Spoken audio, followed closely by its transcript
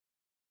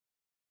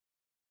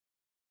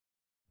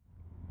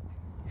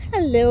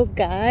Hello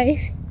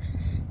guys,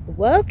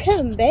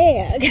 welcome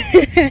back.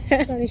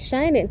 The sun is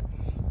shining.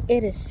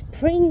 It is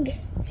spring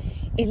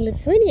in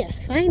Lithuania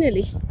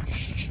finally.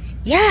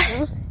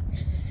 Yeah,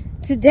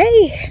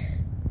 today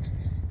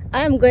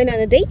I'm going on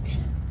a date.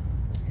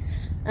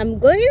 I'm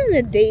going on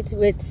a date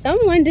with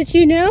someone that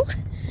you know.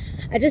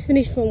 I just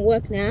finished from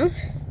work now,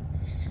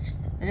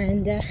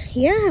 and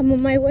yeah, I'm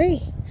on my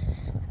way.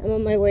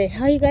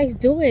 How are you guys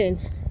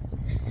doing?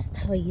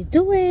 How are you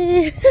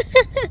doing?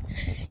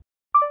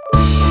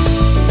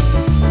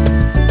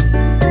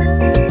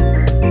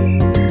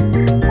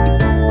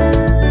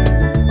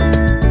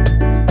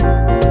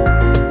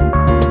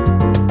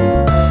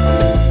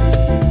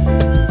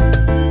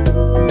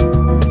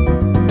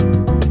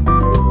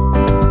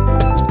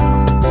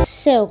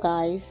 So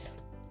guys,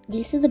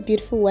 this is the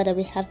beautiful weather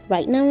we have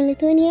right now in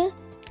Lithuania.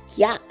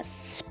 Yeah,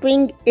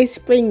 spring is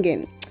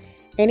springing.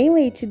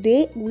 Anyway,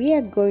 today we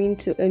are going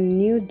to a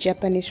new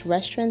Japanese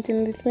restaurant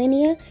in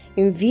Lithuania,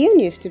 in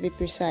Vilnius to be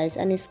precise,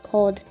 and it's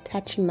called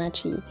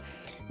Tachimachi.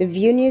 The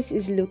Vilnius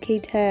is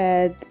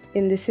located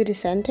in the city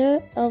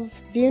center of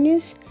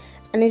Vilnius,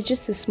 and it's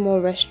just a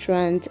small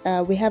restaurant.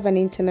 We have an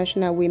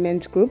international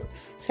women's group,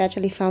 so I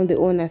actually found the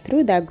owner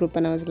through that group,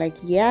 and I was like,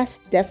 yes,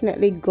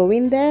 definitely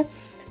going there.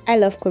 I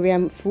love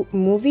Korean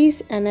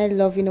movies, and I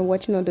love,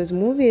 watching all those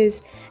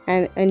movies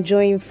and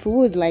enjoying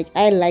food. Like,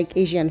 I like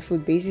Asian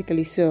food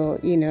basically, so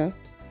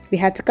we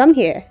had to come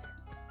here.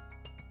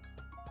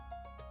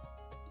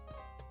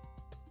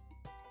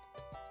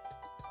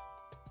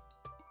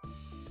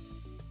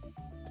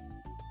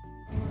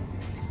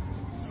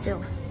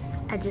 So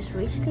I just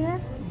reached here,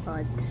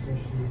 but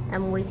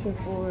I'm waiting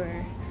for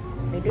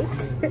my date.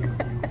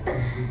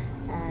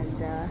 And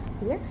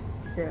yeah,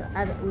 so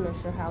I'm not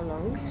sure how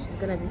long she's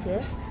gonna be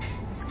here.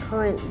 It's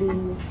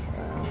currently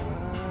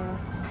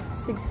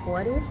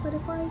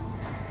 6:45,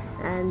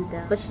 and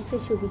but she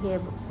said she'll be here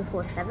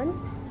before 7.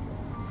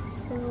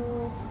 So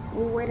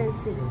we'll wait and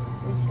see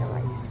when she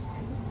arrives.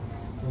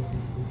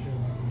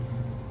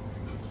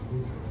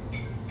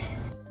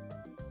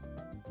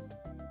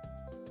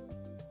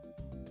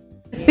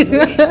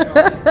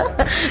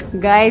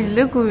 Guys,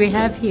 look what we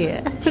have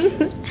here.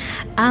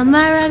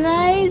 Amara,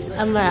 guys.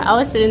 Amara, I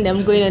was telling them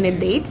I'm going on a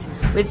date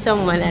with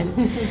someone, and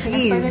I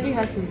finally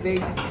had to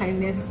beg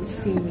kindness to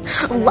see me.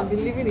 I've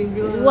been living in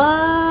Vilnius.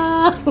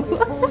 Wow. The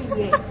whole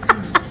year.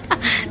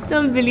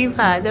 Don't believe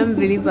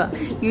her.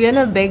 You are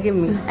not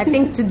begging me. I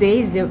think today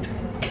is the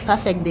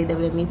perfect day that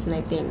we're meeting,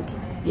 I think.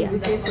 Yeah. You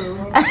say so.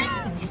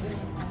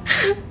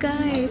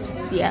 Guys.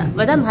 Yeah,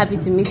 but I'm happy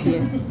to meet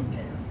you.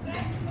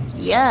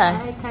 Yeah.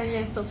 Hi,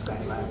 kindness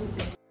subscribers.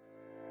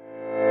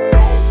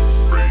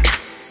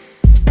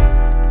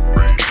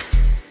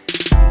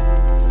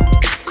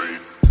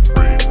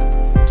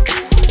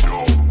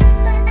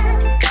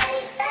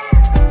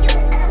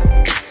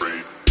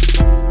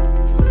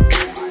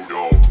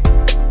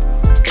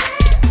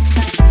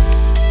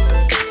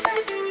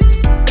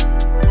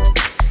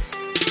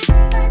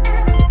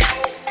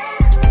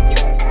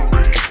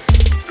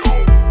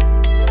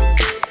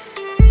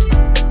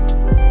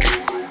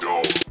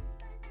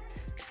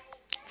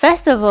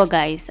 First of all,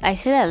 guys, I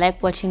said I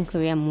like watching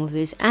Korean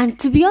movies, and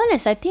to be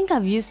honest, I think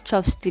I've used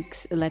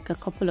chopsticks like a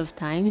couple of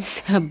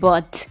times,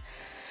 but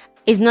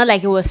it's not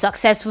like it was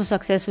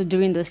successful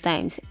during those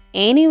times.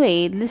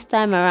 Anyway, this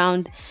time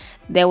around,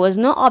 there was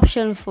no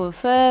option for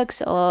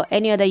forks or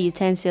any other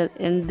utensil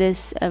in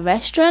this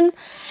restaurant.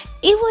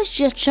 It was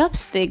just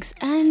chopsticks,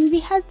 and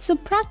we had to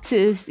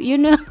practice,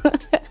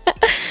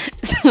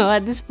 So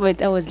at this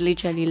point, I was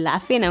literally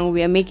laughing, and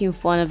we were making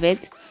fun of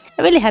it.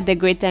 I really had a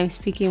great time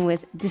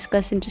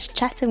discussing, just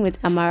chatting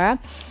with Amara.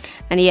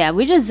 And yeah,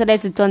 we just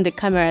decided to turn the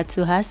camera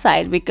to her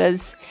side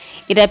because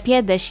it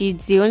appeared that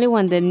she's the only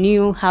one that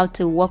knew how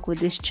to work with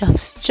these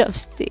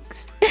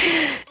chopsticks.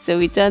 So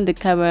we turned the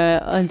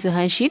camera onto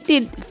her, and she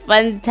did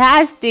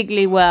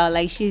fantastically well.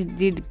 Like, she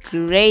did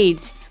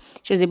great.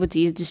 She was able to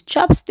use this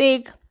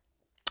chopstick,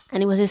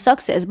 and it was a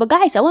success. But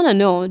guys, I want to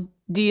know,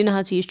 do you know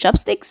how to use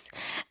chopsticks?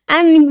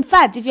 And in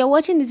fact, if you're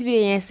watching this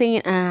video and you're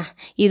saying,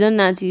 you don't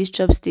know how to use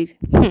chopsticks,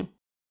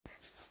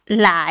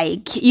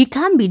 like, you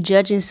can't be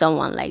judging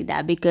someone like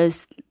that,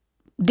 because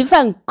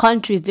different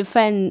countries,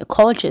 different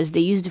cultures, they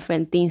use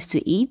different things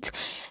to eat.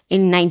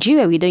 In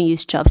Nigeria, we don't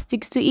use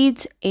chopsticks to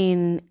eat.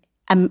 In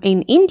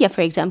India,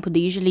 for example,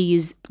 they usually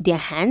use their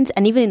hands,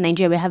 and even in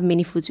Nigeria, we have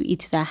many foods we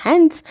eat with our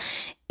hands.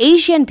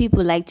 Asian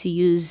people like to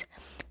use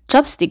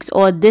chopsticks,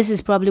 or this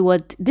is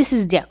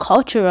their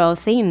cultural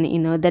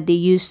thing, that they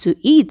used to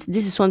eat.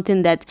 This is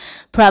something that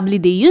probably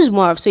they use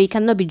more of, so you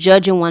cannot be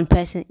judging one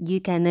person.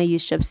 You cannot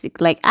use chopsticks.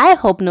 Like, I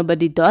hope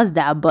nobody does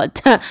that,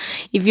 but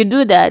if you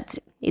do that,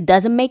 it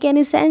doesn't make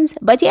any sense.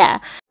 But yeah,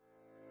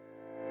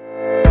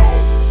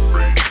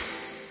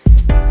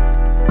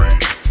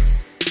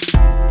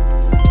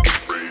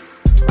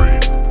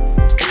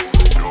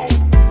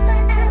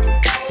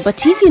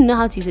 But if you know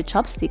how to use a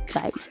chopstick,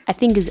 guys, I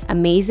think it's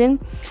amazing,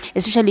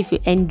 especially if you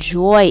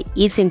enjoy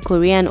eating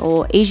Korean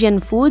or Asian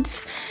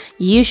foods.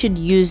 you should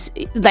use,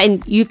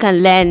 like, you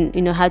can learn,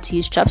 you know, how to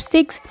use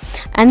chopsticks.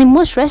 And in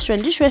most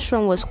restaurants, this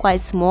restaurant was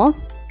quite small.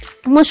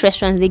 Most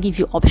restaurants, they give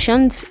you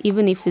options.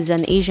 Even if it's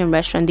an Asian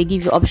restaurant, they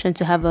give you option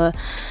to have a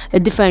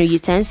different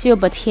utensil,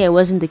 but here it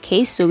wasn't the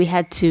case, so we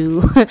had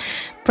to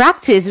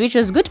practice, which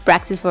was good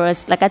practice for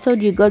us. Like I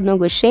told you, God no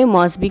go shame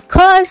us,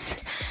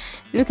 because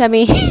look at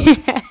me.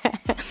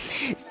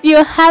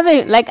 Still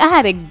having, like, I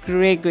had a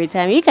great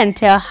time. You can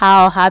tell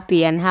how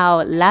happy and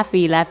how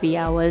laughy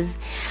I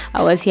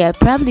was here.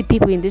 Probably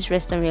people in this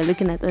restaurant were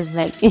looking at us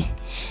like,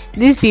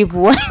 these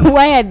people,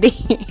 why are they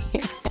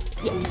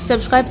yeah.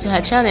 Subscribe to her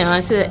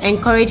channel, so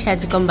encourage her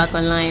to come back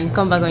online,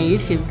 come back on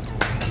YouTube.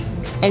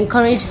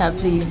 Encourage her,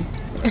 please.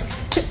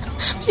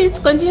 Please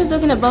continue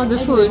talking about the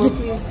food.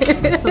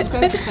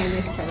 Subscribe to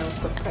Kindness channel,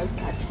 subscribe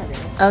to her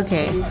channel.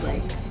 Okay. It's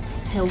like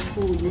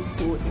helpful,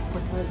 useful,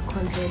 important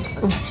content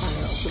on the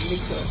channel, so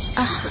make sure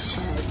you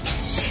subscribe.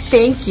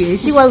 Thank you.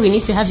 See why we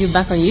need to have you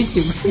back on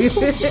YouTube.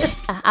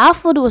 Our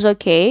food was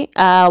okay.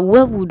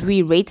 What would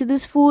we rate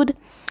this food?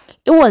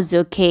 It was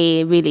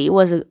okay, really. It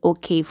was an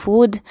okay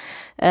food.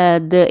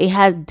 It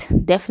had,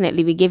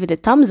 definitely, we gave it a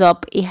thumbs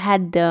up. It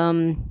had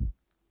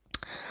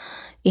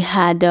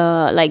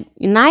like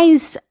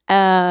nice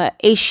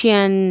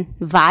Asian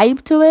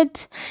vibe to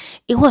it.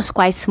 It was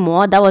quite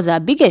small. That was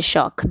our biggest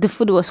shock. The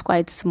food was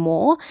quite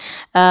small.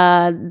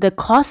 The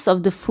cost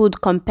of the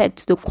food compared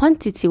to the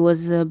quantity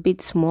was a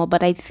bit small,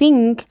 but I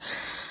think,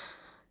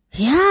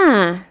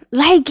 yeah,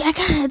 like, I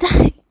can't,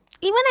 even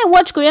I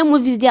watch Korean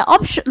movies, their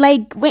option,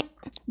 like, when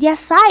their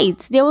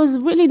sides, there was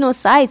really no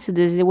side to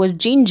this. It was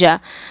ginger.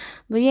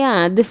 But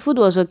yeah, the food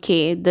was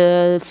okay.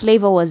 The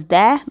flavor was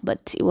there,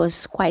 but it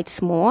was quite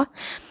small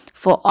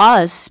for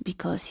us,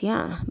 because,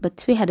 yeah,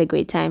 but we had a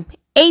great time.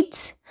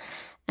 8.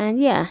 And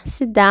yeah,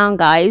 sit down,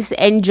 guys,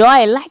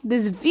 enjoy, like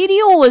this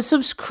video,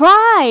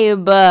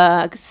 subscribe.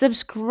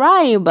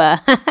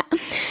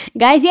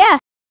 Guys, yeah.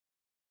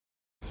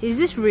 Is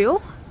this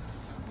real?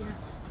 Yeah.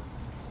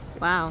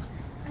 Wow.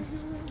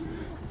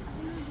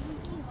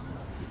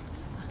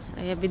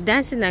 I have been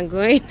dancing and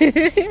going.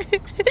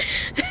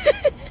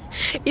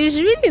 It's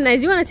really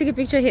nice. You want to take a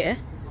picture here?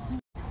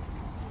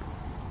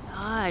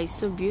 Ah, it's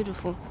so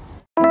beautiful.